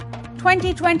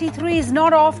2023 is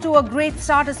not off to a great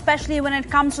start, especially when it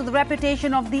comes to the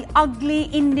reputation of the ugly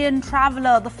Indian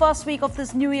traveller. The first week of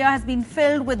this new year has been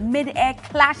filled with mid-air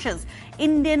clashes,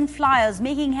 Indian flyers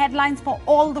making headlines for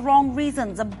all the wrong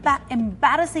reasons,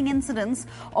 embarrassing incidents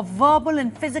of verbal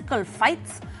and physical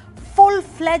fights,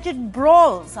 full-fledged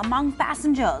brawls among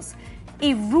passengers,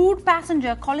 a rude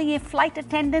passenger calling a flight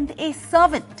attendant a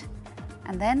servant.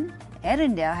 And then Air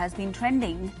India has been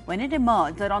trending when it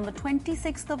emerged that on the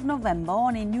 26th of November,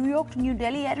 on a New York to New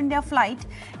Delhi Air India flight,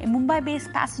 a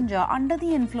Mumbai-based passenger under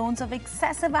the influence of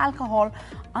excessive alcohol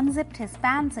unzipped his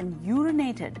pants and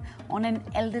urinated on an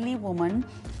elderly woman,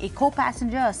 a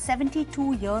co-passenger, a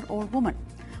 72-year-old woman.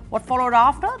 What followed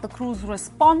after? The crew's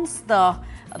response, the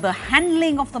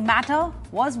handling of the matter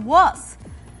was worse.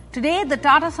 Today, the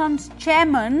Tata Sons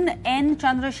chairman, N.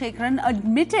 Chandrasekaran,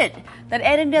 admitted that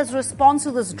Air India's response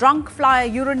to this drunk flyer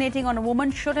urinating on a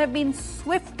woman should have been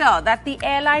swifter, that the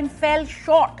airline fell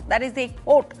short, that is a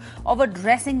quote, of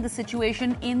addressing the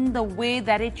situation in the way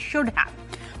that it should have.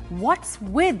 What's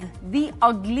with the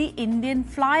ugly Indian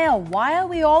flyer? Why are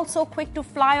we all so quick to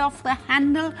fly off the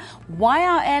handle? Why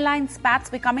are airline spats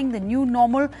becoming the new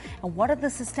normal? And what are the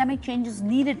systemic changes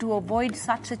needed to avoid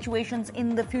such situations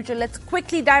in the future? Let's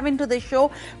quickly dive into this show.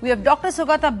 We have Dr.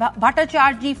 Sugata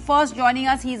Bhattacharjee first joining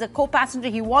us. He's a co-passenger.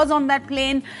 He was on that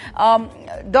plane.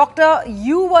 Doctor,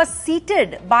 you were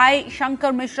seated by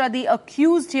Shankar Mishra, the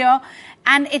accused here,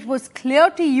 and it was clear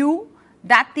to you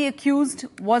that the accused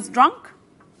was drunk?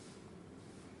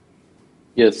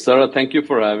 Yes, Sarah, thank you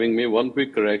for having me. One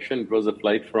quick correction. It was a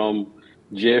flight from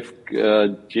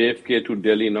JFK to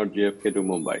Delhi, not JFK to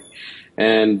Mumbai.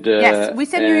 And yes, we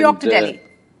said New York to Delhi.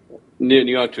 New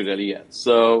York to Delhi, yeah.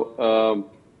 So,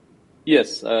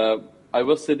 yes, I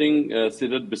was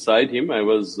seated beside him.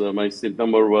 My seat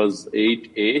number was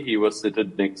 8A. He was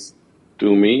seated next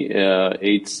to me,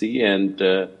 8C. And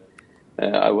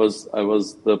I was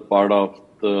the part of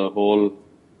the whole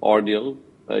ordeal.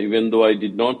 Even though I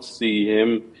did not see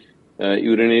him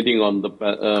urinating on the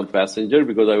passenger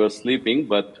because I was sleeping,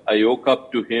 but I woke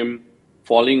up to him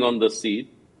falling on the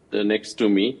seat next to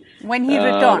me. When he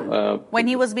returned, when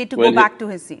he was made to go back to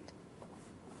his seat?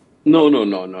 No.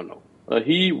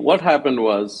 What happened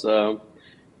was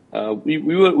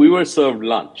we were served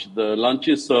lunch. The lunch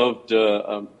is served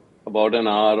about an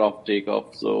hour of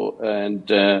takeoff. So and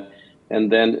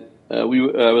then I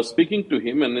was speaking to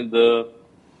him, and in the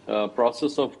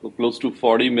process of close to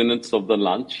 40 minutes of the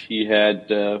lunch, he had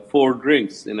 4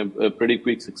 drinks in a pretty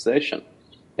quick succession.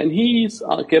 And he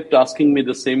kept asking me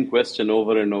the same question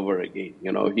over and over again.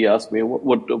 You know, he asked me,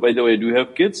 what, by the way, do you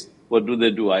have kids? What do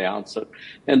they do? I answered.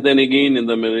 And then again in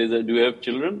the middle, he said, do you have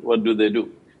children? What do they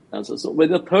do? So by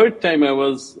the third time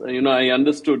I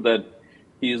understood that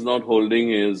he is not holding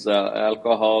his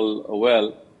alcohol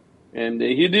well. And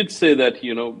he did say that,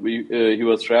 he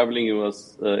was traveling, he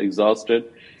was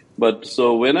exhausted. But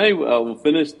so when I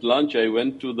finished lunch, I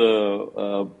went to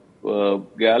the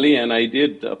galley, and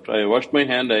after I washed my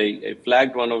hand, I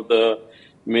flagged one of the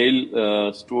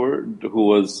male steward who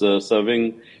was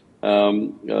serving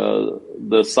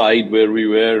the side where we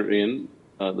were in,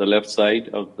 the left side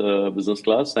of the business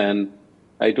class. And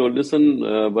I told, listen,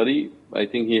 buddy, I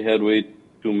think he had way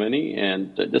too many,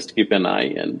 and just keep an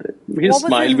eye. And he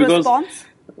smiled because... response?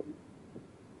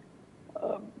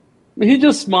 He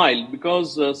just smiled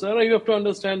because, Sarah, you have to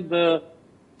understand,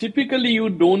 typically you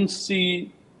don't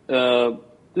see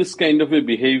this kind of a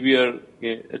behavior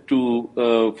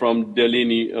from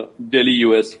Delhi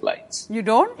US flights. You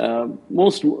don't?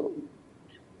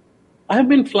 I have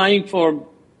been flying for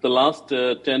the last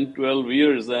 10, 12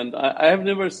 years, and I have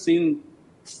never seen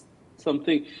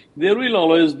something. There will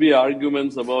always be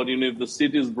arguments about, if the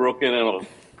seat is broken and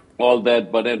all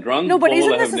that, but a drunk No, but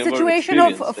isn't this a situation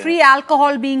of free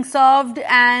alcohol being served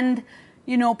and,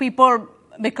 people,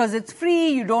 because it's free,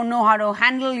 you don't know how to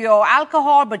handle your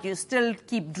alcohol, but you still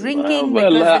keep drinking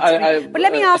because it's free. But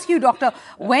let me ask you, doctor,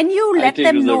 when you let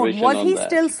them know, was he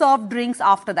still served drinks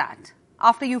after that,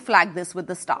 after you flagged this with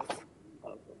the staff?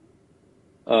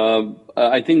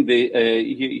 I think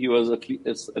he was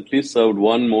at least served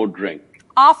one more drink.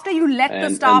 After you let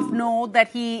the staff know that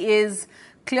he is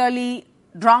clearly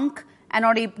drunk and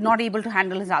not able to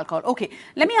handle his alcohol. Okay,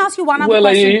 let me ask you one other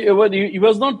question. He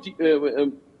was not,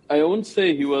 I won't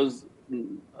say he was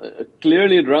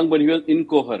clearly drunk, but he was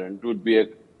incoherent would be a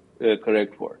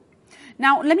correct word.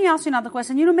 Now, let me ask you another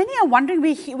question. Many are wondering,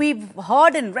 we've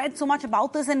heard and read so much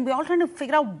about this, and we're all trying to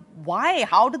figure out why,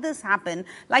 how did this happen?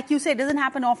 Like you said, it doesn't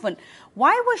happen often.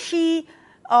 Why was she,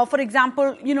 for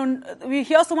example, we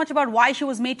hear so much about why she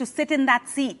was made to sit in that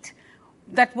seat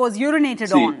that was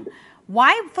urinated on.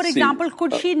 Why, for example,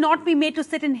 could she not be made to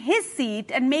sit in his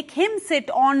seat and make him sit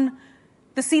on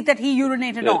the seat that he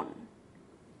urinated on?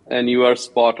 And you are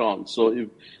spot on. So if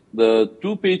the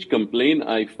 2-page complaint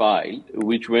I filed,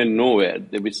 which went nowhere,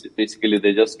 they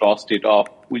just tossed it off,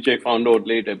 which I found out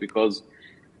later, because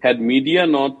had media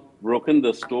not broken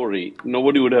the story,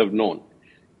 nobody would have known.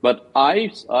 But I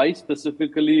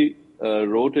specifically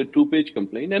wrote a 2-page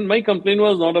complaint, and my complaint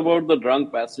was not about the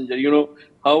drunk passenger. You know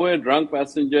how a drunk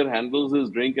passenger handles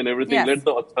his drink and everything. Yes. Let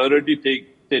the authority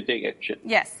take action.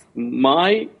 Yes.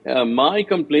 My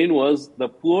complaint was the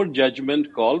poor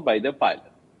judgment call by the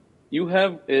pilot. You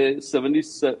have a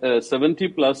 70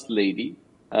 plus lady.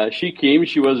 She came.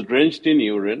 She was drenched in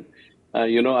urine.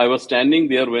 I was standing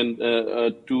there when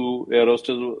 2 air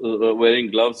hostesses wearing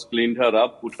gloves cleaned her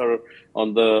up, put her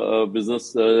on the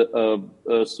business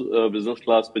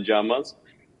class pajamas,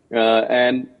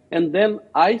 and then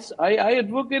I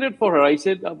advocated for her. I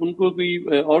said, "Unko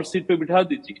koi aur seat pe bitha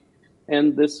dijiye."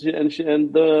 And the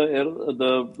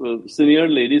senior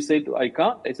lady said, "I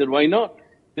can't." I said, "Why not?"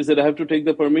 He said, "I have to take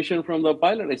the permission from the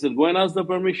pilot." I said, "Go and ask the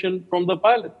permission from the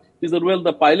pilot." He said, "Well,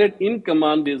 the pilot in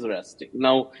command is resting."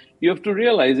 Now, you have to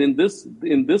realize in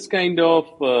this kind of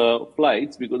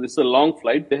flights, because it's a long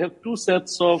flight, they have 2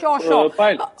 sets of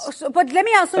pilots. But let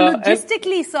me ask you,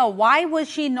 logistically, sir, why was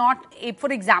she not,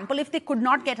 for example, if they could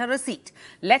not get her a seat,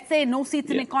 let's say no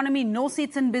seats in economy, no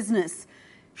seats in business,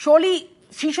 surely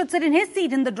she should sit in his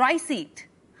seat, in the dry seat.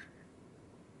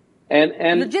 And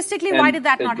logistically, why did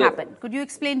that not happen? Could you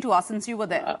explain to us, since you were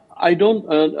there? I don't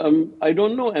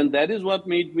know, and that is what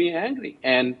made me angry.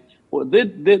 And they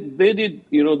did,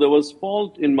 there was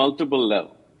fault in multiple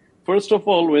levels. First of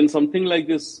all, when something like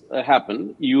this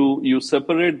happened, you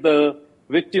separate the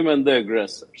victim and the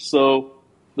aggressor. So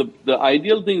the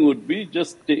ideal thing would be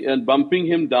just bumping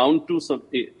him down to some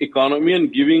economy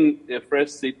and giving a fresh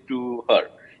seat to her.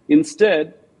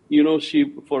 Instead, she,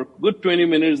 for good 20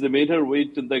 minutes, they made her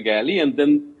wait in the galley, and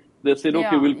then they said,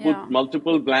 "Okay, we'll put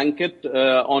multiple blanket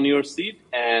on your seat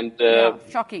and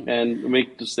shocking, and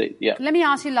make to say." Yeah. Let me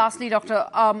ask you lastly, doctor.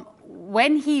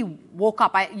 When he woke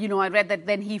up, I read that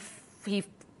then he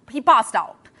passed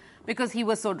out because he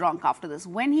was so drunk after this.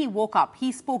 When he woke up,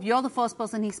 he spoke. You're the first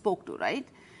person he spoke to, right?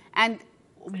 And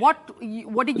what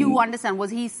did you understand?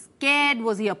 Was he scared?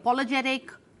 Was he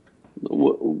apologetic?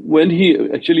 When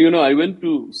I went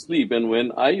to sleep, and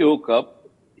when I woke up,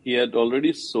 he had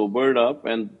already sobered up,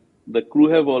 and the crew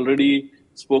have already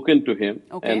spoken to him.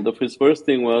 Okay. And his first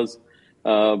thing was,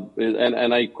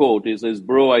 and I quote, he says,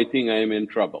 "Bro, I think I am in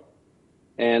trouble."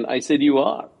 And I said, "You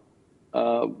are."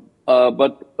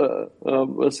 But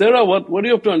Sarah, what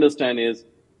you have to understand is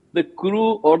the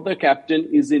crew or the captain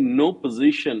is in no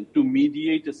position to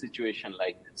mediate a situation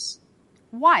like this.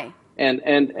 Why? And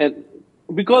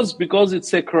because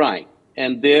it's a crime,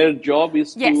 and their job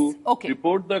is to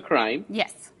report the crime.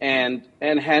 Yes. And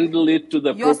handle it to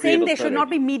the appropriate authority. You're saying they should not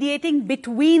be mediating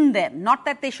between them, not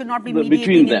that they should not be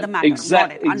mediating in the matter.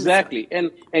 Exactly.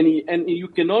 And you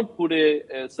cannot put a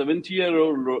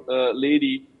 70-year-old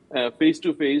lady face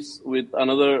to face with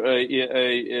another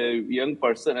a young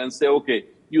person and say, "Okay,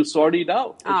 you sort it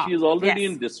out." She is already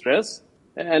in distress.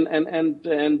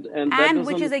 And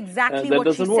which is exactly what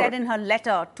she said in her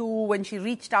letter to when she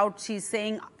reached out. She's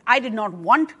saying, "I did not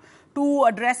want to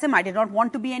address him. I did not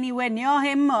want to be anywhere near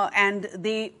him." And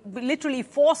they literally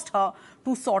forced her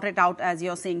to sort it out, as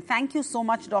you're saying. Thank you so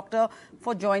much, Doctor,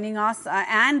 for joining us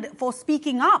and for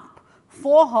speaking up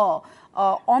for her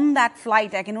on that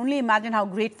flight. I can only imagine how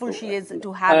grateful she is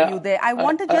to have you there. I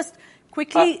want to just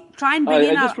quickly try and bring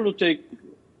in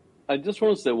I just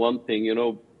want to say one thing,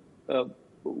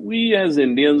 we as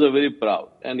Indians are very proud,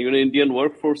 and Indian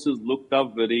workforce is looked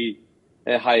up very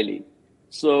highly.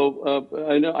 So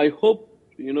I hope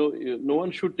no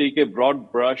one should take a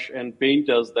broad brush and paint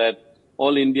us that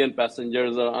all Indian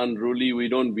passengers are unruly. We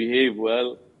don't behave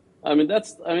well. That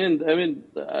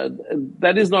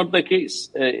is not the case.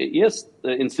 Yes,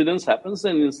 incidents happens,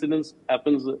 and incidents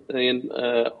happens in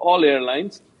all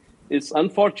airlines. It's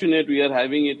unfortunate we are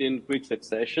having it in quick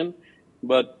succession.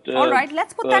 But all right,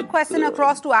 let's put that question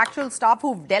across to actual staff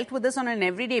who've dealt with this on an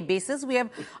everyday basis. We have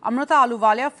Amrita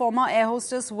Ahluwalia, former air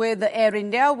hostess with Air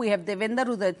India. We have Devinder,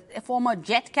 who's a former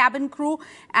jet cabin crew.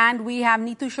 And we have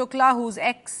Neetu Shukla, who's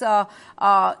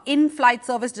in-flight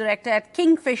service director at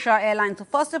Kingfisher Airlines. So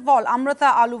first of all,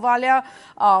 Amrita Ahluwalia,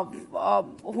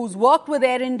 who's worked with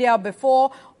Air India before,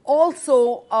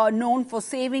 also known for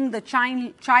saving the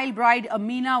child bride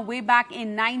Amina way back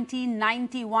in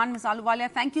 1991. Ms.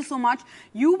 Ahluwalia, thank you so much.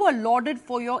 You were lauded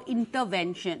for your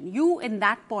intervention. You, in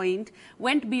that point,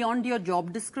 went beyond your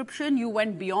job description. You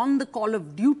went beyond the call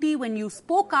of duty. When you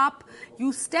spoke up,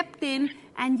 you stepped in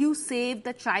and you saved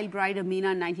the child bride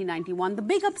Amina in 1991. The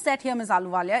big upset here, Ms.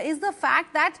 Ahluwalia, is the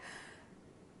fact that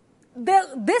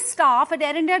this staff at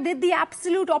Air India did the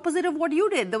absolute opposite of what you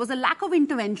did. There was a lack of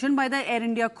intervention by the Air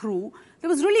India crew. There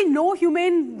was really no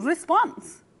humane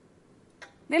response.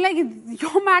 They're like, it's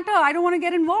your matter, I don't want to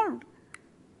get involved.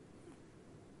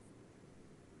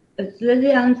 It's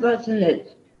really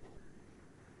unfortunate.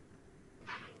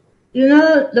 You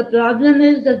know, the problem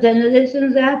is the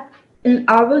generation gap. In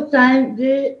our time,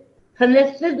 we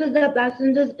connected with the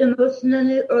passengers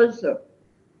emotionally also.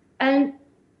 And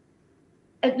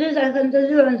at least I can tell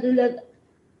you one thing, that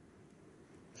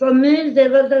for me,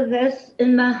 there was a rest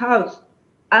in my house.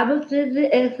 I would treat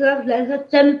the aircraft like a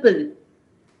temple.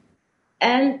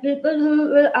 And people who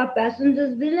were our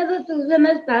passengers, we never took them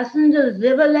as passengers.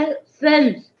 They were like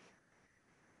friends.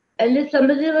 And if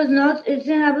somebody was not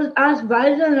eating, I was asked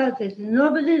why they're not eating.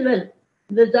 Nobody went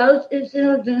without eating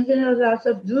or drinking a glass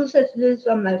of juice, at least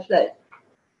on my flight.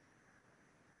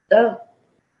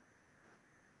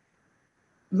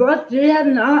 What we have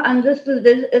now understood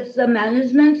is it's the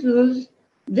management rules.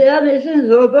 They are making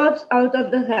robots out of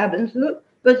the cabin crew.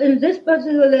 But in this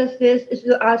particular case, if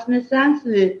you ask me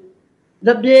frankly,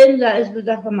 the blame lies with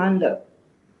the commander.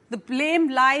 The blame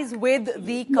lies with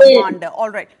the commander. All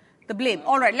right. The blame.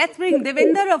 All right. Let's bring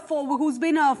Devinder, who's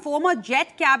been a former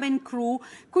jet cabin crew.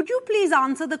 Could you please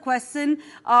answer the question?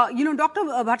 Dr.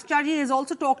 Bhattacharjee has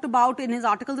also talked about in his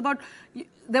articles about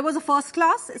there was a first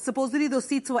class. Supposedly those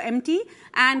seats were empty.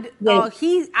 And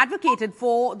he advocated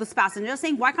for this passenger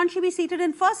saying, why can't she be seated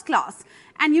in first class?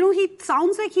 And, he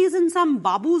sounds like he's in some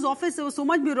Babu's office. There was so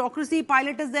much bureaucracy.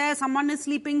 Pilot is there. Someone is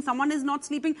sleeping. Someone is not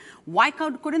sleeping. Why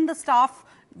couldn't the staff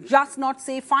just not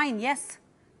say, fine, yes,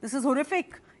 this is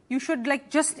horrific. You should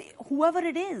just whoever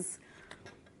it is.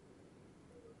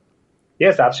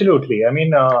 Yes, absolutely. I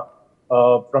mean,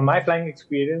 from my flying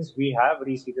experience, we have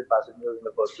reseated passengers in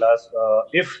the first class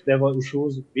if there were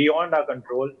issues beyond our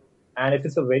control. And if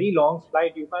it's a very long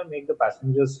flight, you can't make the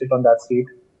passengers sit on that seat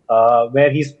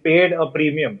where he's paid a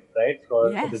premium, right,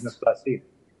 for a business class seat.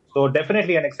 So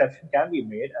definitely an exception can be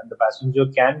made and the passenger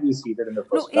can be seated in the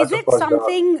first class. Is it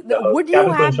something, would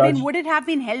it have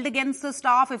been held against the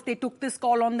staff if they took this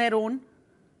call on their own?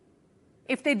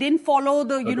 If they didn't follow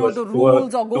the, the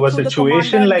rules or go through the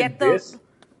commander and get the...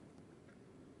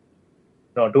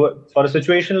 For a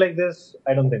situation like this,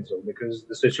 I don't think so, because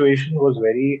the situation was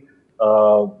very,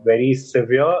 very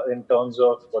severe in terms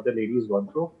of what the ladies gone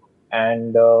through.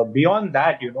 And beyond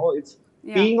that, it's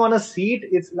being on a seat,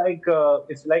 it's like a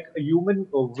human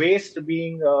waste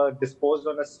being disposed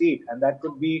on a seat, and that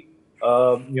could be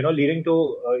leading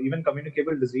to even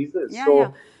communicable diseases.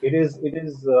 It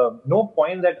is no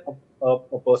point that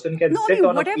a person can sit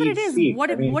on a seat. What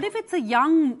if it's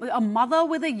a mother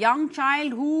with a young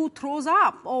child who throws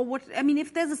up, or what? I mean,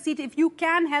 if there's a seat, if you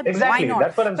can help, exactly, why not?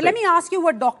 That's what I'm saying. Let me ask you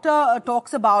what Doctor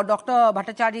talks about. Dr.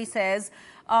 Bhattacharjee says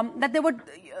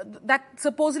that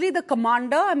supposedly the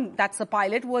commander, that's the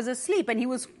pilot, was asleep, and he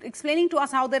was explaining to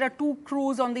us how there are two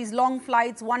crews on these long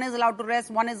flights. One is allowed to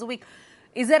rest, one is awake.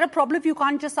 Is there a problem if you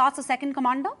can't just ask a second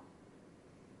commander?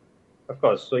 Of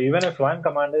course. So even if one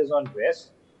commander is on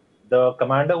rest, the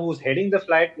commander who's heading the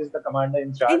flight is the commander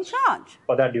in charge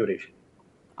for that duration.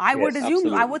 I would assume,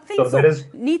 absolutely. I would think so. There is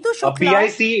Neetu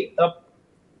Shukla,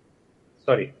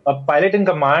 a pilot in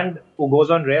command who goes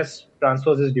on rest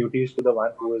transfers his duties to the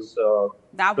one who is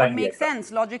that would make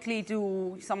sense logically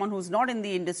to someone who's not in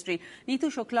the industry.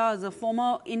 Neetu Shukla is a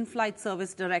former in-flight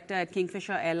service director at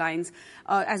Kingfisher Airlines.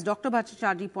 As Dr.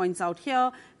 Bhattacharjee points out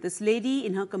here, this lady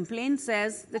in her complaint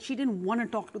says that she didn't want to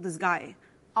talk to this guy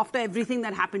after everything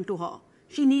that happened to her.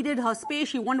 She needed her space.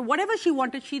 She wanted whatever she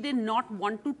wanted. She did not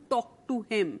want to talk to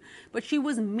him. But she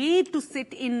was made to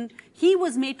sit in, he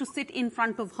was made to sit in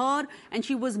front of her, and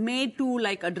she was made to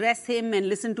address him and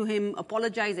listen to him,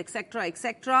 apologize, etc.,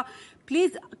 etc.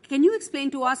 Please, can you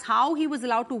explain to us how he was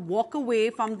allowed to walk away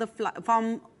from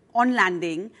on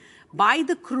landing by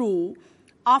the crew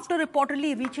after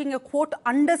reportedly reaching a, quote,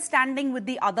 understanding with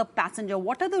the other passenger?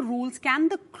 What are the rules? Can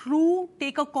the crew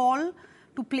take a call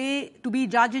to be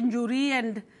judge and jury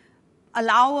and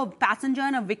allow a passenger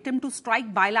and a victim to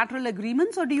strike bilateral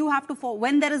agreements, or do you have to,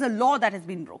 when there is a law that has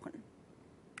been broken?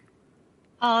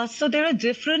 So there are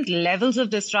different levels of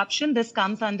disruption. This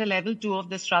comes under level 2 of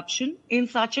disruption. In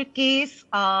such a case,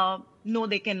 no,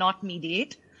 they cannot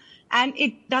mediate. And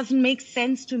it doesn't make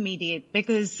sense to mediate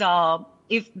because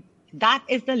if that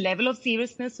is the level of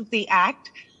seriousness of the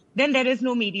act, then there is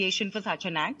no mediation for such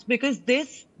an act because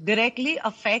this directly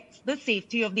affects the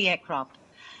safety of the aircraft.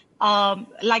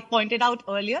 Like pointed out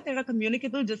earlier, there are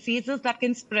communicable diseases that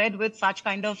can spread with such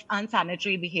kind of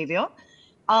unsanitary behavior.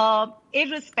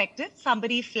 Irrespective,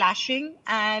 somebody flashing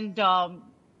and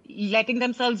letting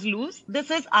themselves loose, this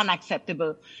is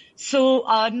unacceptable. So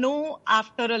no,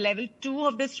 after a level 2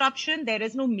 of disruption, there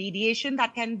is no mediation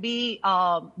that can be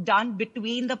done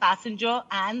between the passenger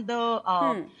and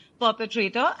the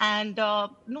perpetrator. And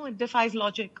no, it defies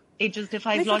logic. It just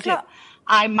defies logic.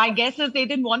 My guess is they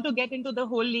didn't want to get into the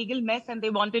whole legal mess and they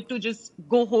wanted to just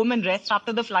go home and rest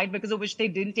after the flight, because of which they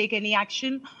didn't take any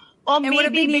action. Or it would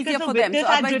have been easier for them. So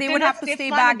otherwise they would have to stay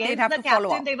back. They'd have to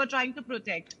follow up. They were trying to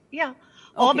protect. Yeah.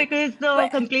 Or because the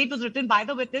complaint was written by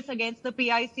the witness against the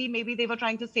PIC, maybe they were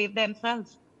trying to save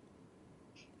themselves.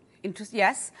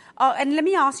 Yes. And let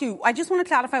me ask you, I just want to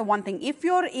clarify one thing. If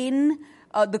you're in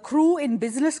the crew in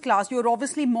business class, you're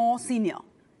obviously more senior.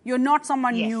 You're not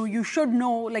someone new. You should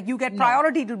know, like you get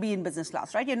priority to be in business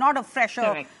class, right? You're not a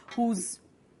fresher who's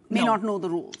may not know the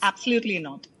rules. Absolutely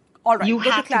not. All right, you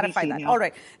have to clarify to that. All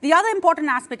right. The other important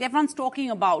aspect everyone's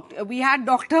talking about, we had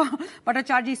Dr.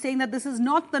 Bhattacharjee saying that this is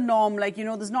not the norm, like, this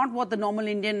is not what the normal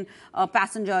Indian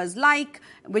passenger is like,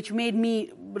 which made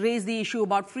me raise the issue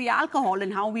about free alcohol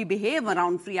and how we behave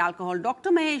around free alcohol.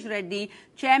 Dr. Mahesh Reddy,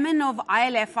 chairman of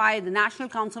ILFI, the National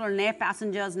Council on Air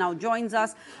Passengers, now joins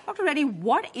us. Dr. Reddy,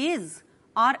 what is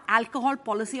our alcohol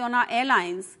policy on our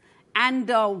airlines? And,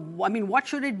 what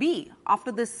should it be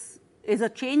after this? Is a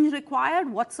change required?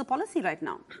 What's the policy right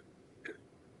now?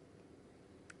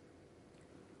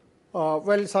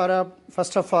 Well, Sarah,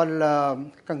 first of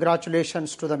all,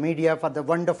 congratulations to the media for the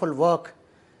wonderful work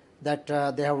that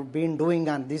they have been doing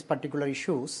on these particular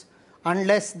issues.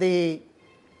 Unless the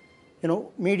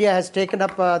media has taken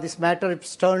up this matter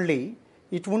sternly,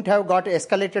 it wouldn't have got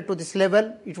escalated to this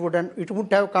level. It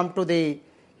wouldn't have come to the,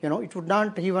 it would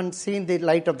not even seen the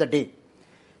light of the day.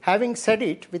 Having said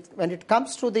it, when it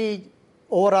comes to the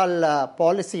overall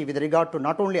policy with regard to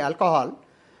not only alcohol,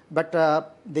 but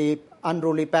the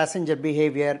unruly passenger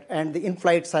behavior and the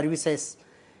in-flight services,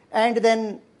 and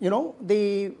then,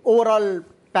 the overall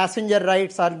passenger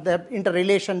rights or the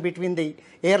interrelation between the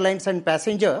airlines and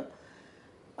passenger,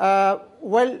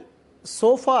 well,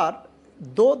 so far,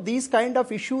 though these kind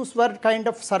of issues were kind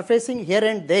of surfacing here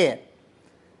and there,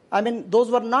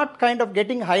 those were not kind of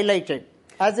getting highlighted.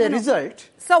 As a result,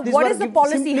 so what is the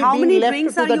policy? How many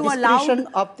drinks are you allowed?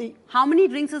 How many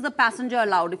drinks is the passenger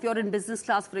allowed if you're in business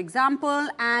class, for example?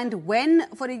 And when,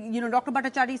 Dr.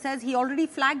 Bhattacharjee says he already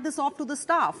flagged this off to the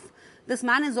staff. This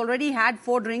man has already had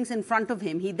 4 drinks in front of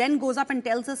him. He then goes up and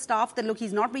tells his staff that, look,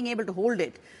 he's not being able to hold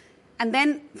it. And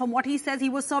then, from what he says, he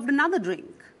was served another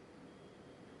drink.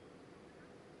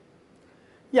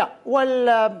 Yeah,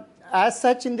 well, as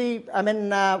such in the, in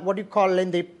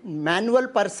the manual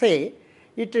per se,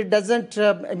 it doesn't,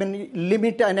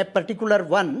 limit on a particular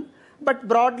one, but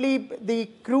broadly the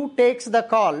crew takes the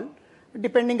call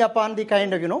depending upon the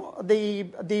kind of, the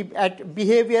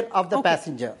behavior of the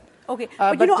passenger. Okay,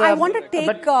 I want to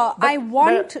take,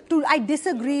 I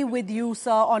disagree with you,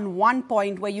 sir, on one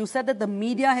point where you said that the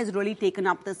media has really taken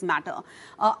up this matter.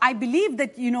 I believe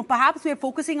that, perhaps we're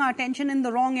focusing our attention in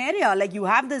the wrong area. Like you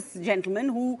have this gentleman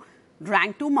who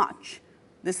drank too much.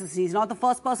 He's not the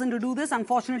first person to do this.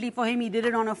 Unfortunately for him, he did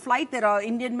it on a flight. There are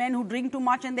Indian men who drink too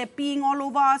much and they're peeing all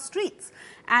over our streets.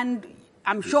 And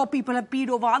I'm sure people have peed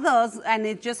over others, and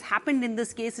it just happened in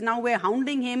this case. Now we're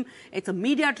hounding him. It's a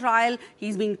media trial.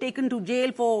 He's being taken to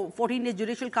jail for 14 days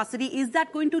judicial custody. Is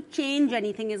that going to change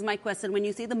anything, is my question, when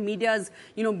you say the media has,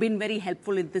 been very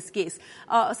helpful in this case?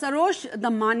 Sarosh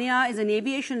Damania is an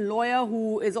aviation lawyer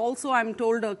who is also, I'm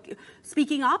told,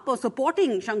 speaking up or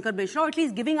supporting Shankar Mishra, or at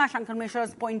least giving us Shankar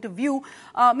Mishra's point of view.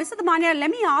 Mr. Damania, let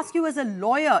me ask you as a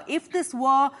lawyer, if this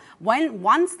were,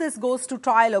 once this goes to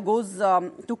trial or goes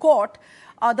to court,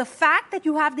 the fact that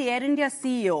you have the Air India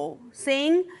CEO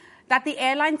saying that the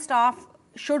airline staff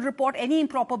should report any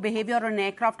improper behavior on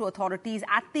aircraft to authorities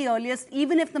at the earliest,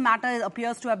 even if the matter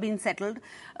appears to have been settled.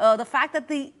 The fact that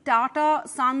the Tata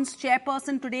Sons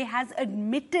chairperson today has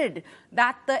admitted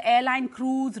that the airline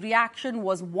crew's reaction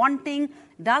was wanting,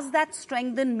 does that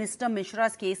strengthen Mr.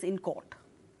 Mishra's case in court?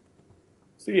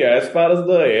 See, as far as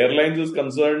the airlines is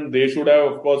concerned, they should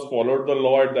have, of course, followed the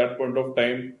law at that point of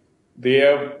time. They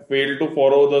have failed to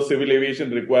follow the civil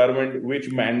aviation requirement, which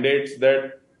mandates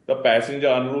that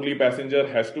the unruly passenger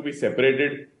has to be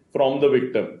separated from the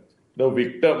victim.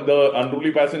 The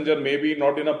unruly passenger may be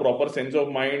not in a proper sense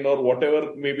of mind or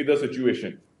whatever may be the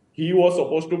situation. he was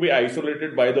supposed to be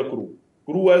isolated by the crew.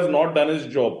 Crew has not done his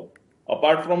job.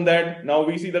 Apart from that, now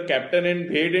we see the captain, and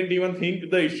they didn't even think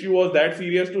the issue was that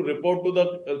serious to report to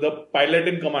the pilot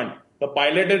in command. The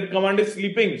pilot in command is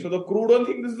sleeping, so the crew don't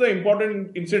think this is an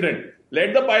important incident.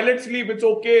 Let the pilot sleep. It's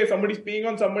okay. Somebody's peeing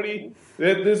on somebody.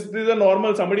 This is a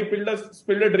normal. Somebody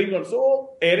spilled a drink on.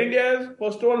 So Air India has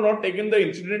first of all not taken the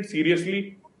incident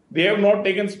seriously. They have not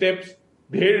taken steps.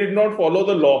 They did not follow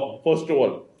the law. First of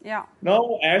all. Yeah.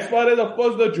 Now, as far as, of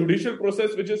course, the judicial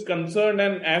process which is concerned,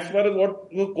 and as far as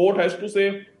what the court has to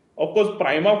say, of course,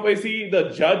 prima facie, the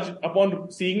judge,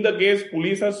 upon seeing the case,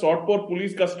 police has sought for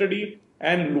police custody,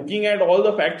 and looking at all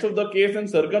the facts of the case and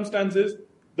circumstances,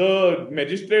 the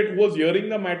magistrate who was hearing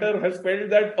the matter has felt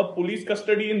that a police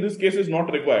custody in this case is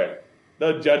not required.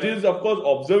 The judge's, of course,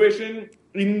 observation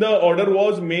in the order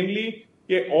was mainly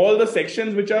all the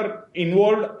sections which are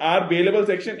involved are bailable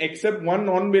section except one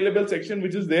non-bailable section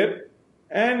which is there.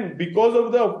 And because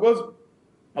of the, of course,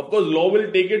 law will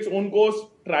take its own course.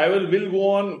 Trial will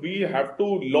go on.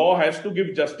 Law has to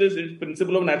give justice. It's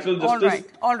principle of natural justice.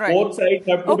 All right. Both sides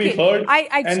have to be heard.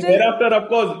 Thereafter, of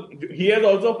course, he has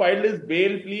also filed his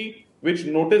bail plea, which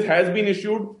notice has been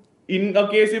issued. In a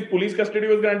case, if police custody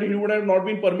was granted, he would have not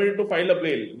been permitted to file a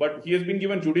bail. But he has been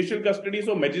given judicial custody,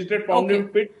 so magistrate found him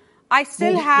fit. I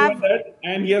still have that,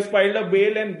 and he has filed a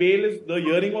bail, and the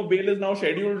hearing of bail is now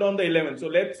scheduled on the 11th. So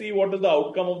let's see what is the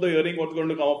outcome of the hearing, what's going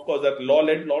to come. Of course, that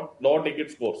law take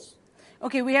its course.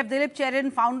 Okay, we have Dilip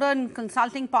Cherian, founder and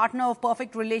consulting partner of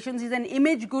Perfect Relations. He's an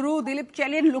image guru. Dilip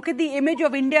Cherian, look at the image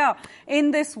of India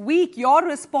in this week. Your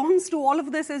response to all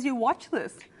of this as you watch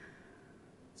this?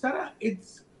 Sarah,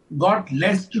 it's got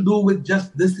less to do with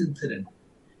just this incident.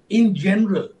 In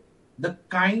general, the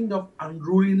kind of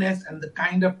unruliness and the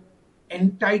kind of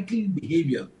entitled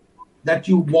behavior that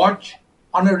you watch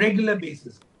on a regular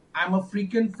basis. I'm a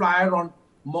frequent flyer on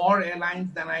more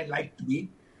airlines than I like to be,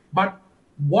 but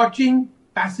watching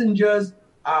passengers,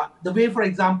 the way, for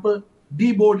example,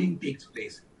 deboarding takes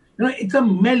place, it's a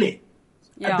melee.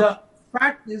 Yeah. The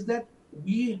fact is that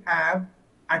we have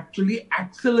actually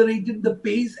accelerated the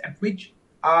pace at which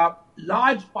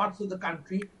large parts of the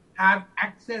country have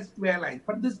access to airlines,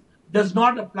 but this does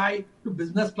not apply to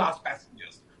business class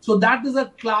passengers. So that is a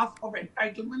class of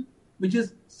entitlement which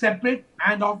is separate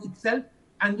and of itself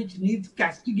and which needs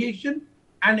castigation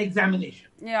and examination.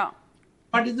 Yeah.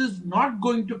 But it is not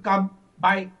going to come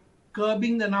by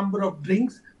curbing the number of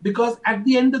drinks, because at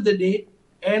the end of the day,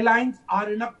 airlines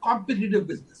are in a competitive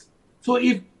business. So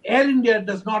if Air India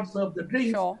does not serve the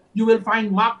drinks, you will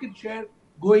find market share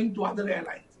going to other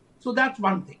airlines. So that's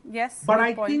one thing. Yes. But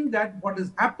I think that what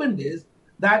has happened is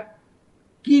that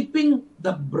keeping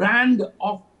the brand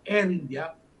of Air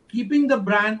India, keeping the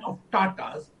brand of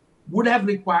Tata's would have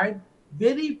required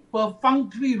very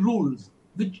perfunctory rules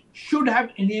which should have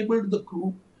enabled the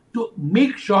crew to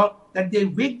make sure that they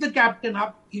wake the captain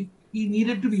up if he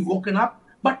needed to be woken up.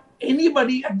 But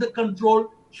anybody at the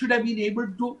control should have been able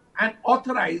to and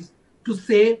authorized to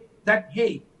say that,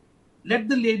 hey, let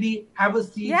the lady have a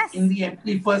seat in the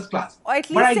empty first class. Or at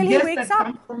least but I till guess he wakes that up.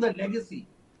 comes from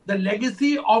the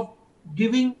legacy of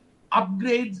giving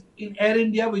upgrades in Air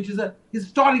India, which is a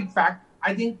historic fact.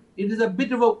 I think it is a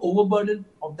bit of an overburden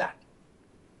of that.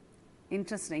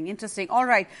 Interesting. All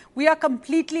right. We are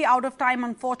completely out of time,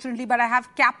 unfortunately, but I have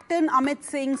Captain Amit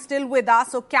Singh still with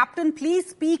us. So, Captain, please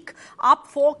speak up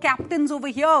for captains over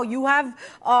here. You have,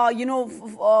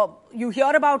 you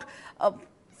hear about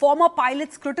former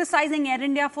pilots criticizing Air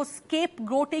India for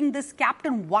scapegoating this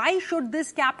captain. Why should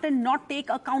this captain not take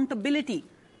accountability?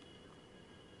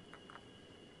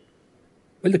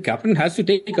 Well, the captain has to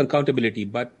take accountability,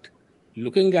 but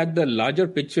looking at the larger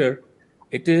picture,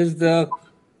 it is the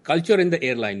culture in the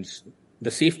airlines,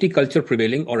 the safety culture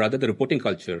prevailing, or rather the reporting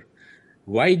culture.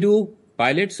 Why do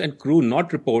pilots and crew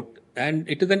not report? And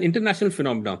it is an international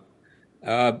phenomenon.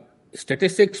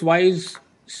 Statistics-wise,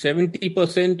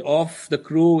 70% of the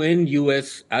crew in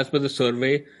US, as per the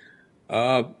survey,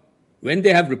 when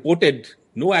they have reported,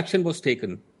 no action was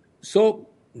taken. So,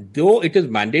 though it is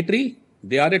mandatory,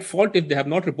 they are at fault if they have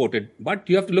not reported. But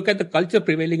you have to look at the culture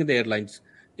prevailing in the airlines.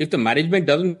 If the management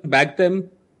doesn't back them,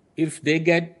 if they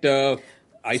get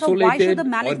isolated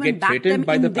or get threatened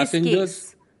by the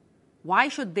passengers. Why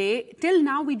should they? Till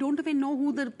now, we don't even know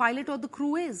who the pilot or the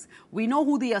crew is. We know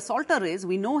who the assaulter is.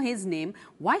 We know his name.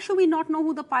 Why should we not know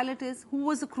who the pilot is? Who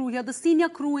was the crew here? The senior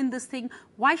crew in this thing.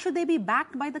 Why should they be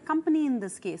backed by the company in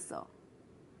this case, sir?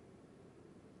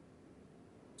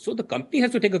 So the company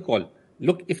has to take a call.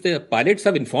 Look, if the pilots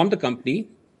have informed the company,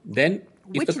 then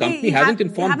if the company hasn't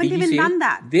informed they haven't DGCA, even done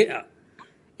that.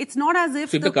 It's not as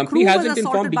if the company crew hasn't was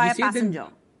informed assaulted by a DGCA, passenger.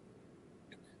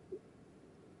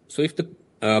 So if the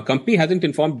company hasn't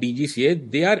informed DGCA,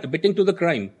 they are abetting to the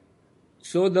crime.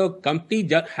 So the company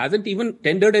hasn't even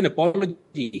tendered an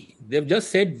apology. They've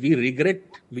just said, we regret,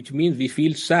 which means we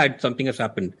feel sad something has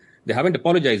happened. They haven't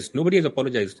apologized. Nobody has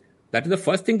apologized. That is the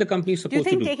first thing the company is supposed to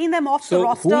do. Do you think taking them off the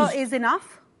roster is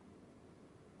enough?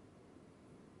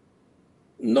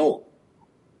 No.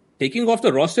 Taking off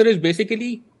the roster is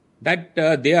basically that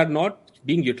they are not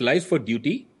being utilized for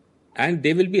duty and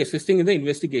they will be assisting in the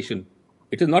investigation.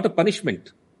 It is not a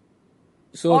punishment.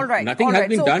 So nothing has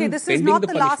been done. This is not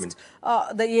the last.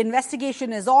 The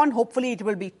investigation is on. Hopefully it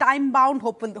will be time bound.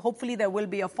 Hopefully there will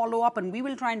be a follow up, and we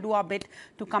will try and do our bit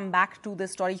to come back to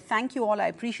this story. Thank you all. I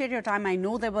appreciate your time. I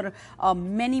know there were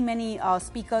many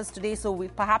speakers today, so we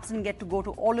perhaps didn't get to go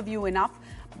to all of you enough.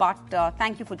 But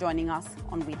thank you for joining us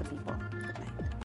on We the People.